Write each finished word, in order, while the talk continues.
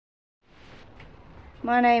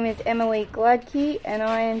My name is Emily Gladkey and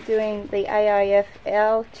I am doing the AIF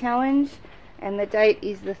Owl Challenge, and the date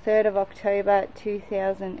is the 3rd of October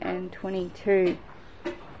 2022.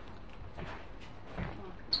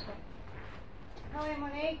 Hello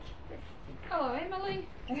Monique. Hello Emily.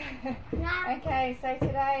 Okay, so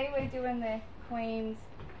today we're doing the Queen's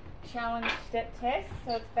Challenge step test.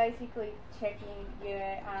 So it's basically checking your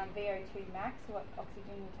VO2 max, what oxygen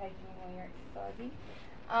you're taking in while you're exercising.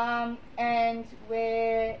 And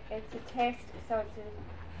it's a test, so it's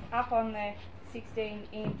up on the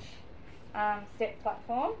 16-inch step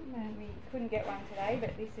platform. And we couldn't get one today,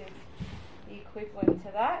 but this is the equivalent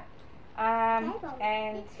to that. And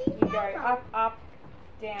you go up, up,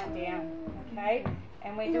 down, down. Okay,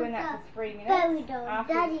 and we're doing that for 3 minutes.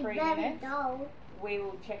 After 3 minutes, we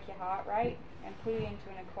will check your heart rate and put it into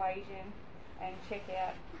an equation and check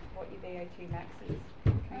out what your VO2 max is.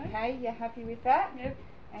 Okay, you happy with that? Yep.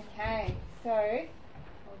 Okay, so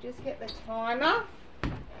I'll just get the timer.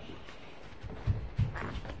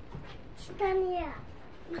 Stand here.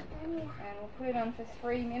 And we'll put it on for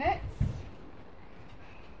 3 minutes.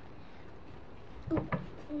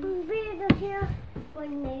 We're here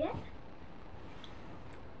 1 minute.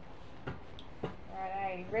 Right,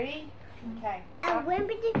 are you ready? Okay. And when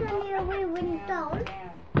we did come here, we went down.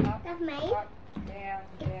 Down, up, That's me. up, down,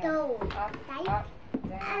 It's down, down. up, Okay. up,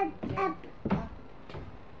 down, Up, down, up. up,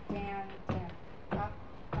 down, down, up,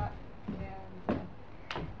 up, down, down.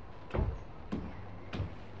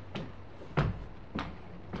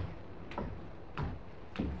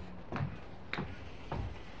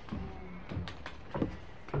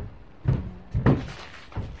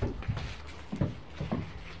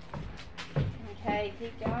 Okay,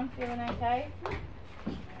 keep going, feeling okay? Alright.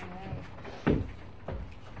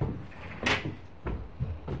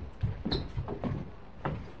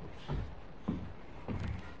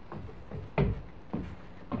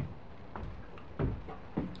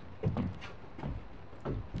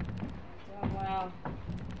 Doing well.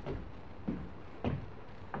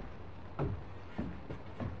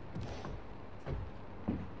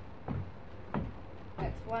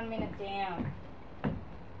 That's 1 minute down. 2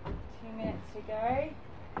 minutes to go.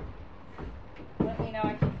 Let me know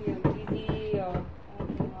if you feel dizzy or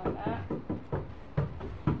anything like that.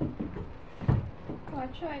 Can I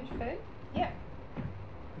change food? Yep.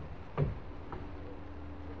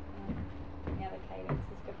 Now the cadence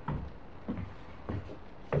is good.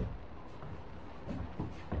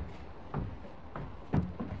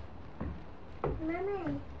 Mommy.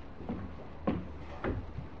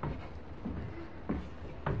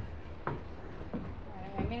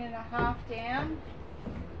 Right, a minute and a half down.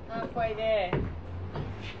 Halfway there.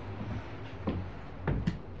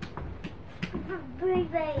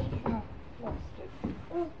 Breathe. Oh, lost it.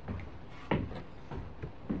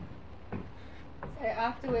 So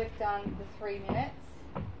after we've done the 3 minutes,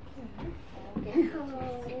 we'll get you to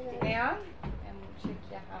sit down and we'll check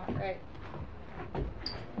your heart rate.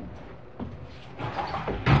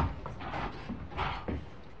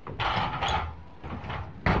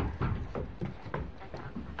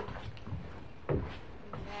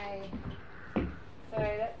 Okay. So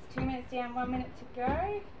that's 2 minutes down, 1 minute to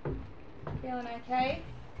go. Feeling okay?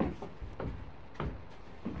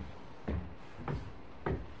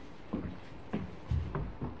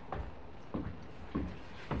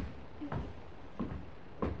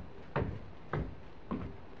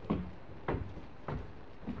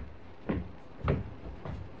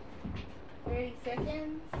 30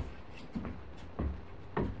 seconds.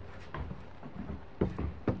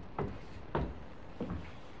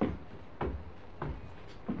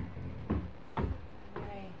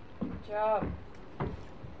 Okay, good job.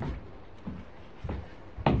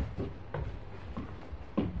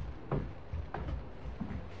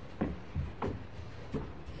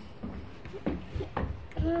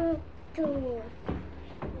 Two.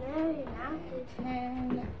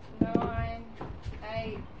 10, 9,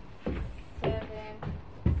 8, 7,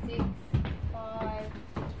 6, 5,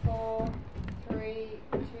 4, 3,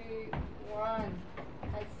 2, 1.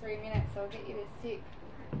 That's 3 minutes, so I'll get you to sit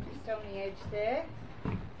just on the edge there.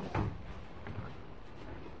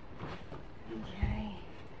 Okay,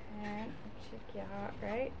 and check your heart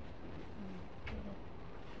rate.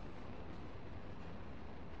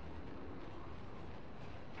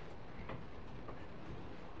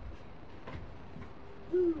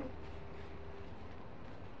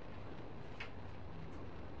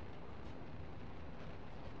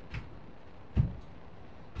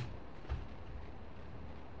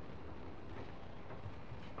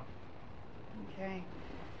 Okay,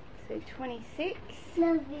 so 26.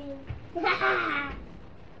 Love you.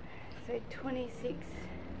 So 26,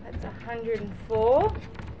 That's 104.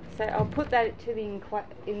 So I'll put that to the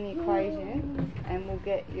in the equation, and we'll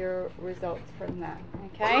get your results from that.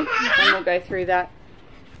 Okay, and we'll go through that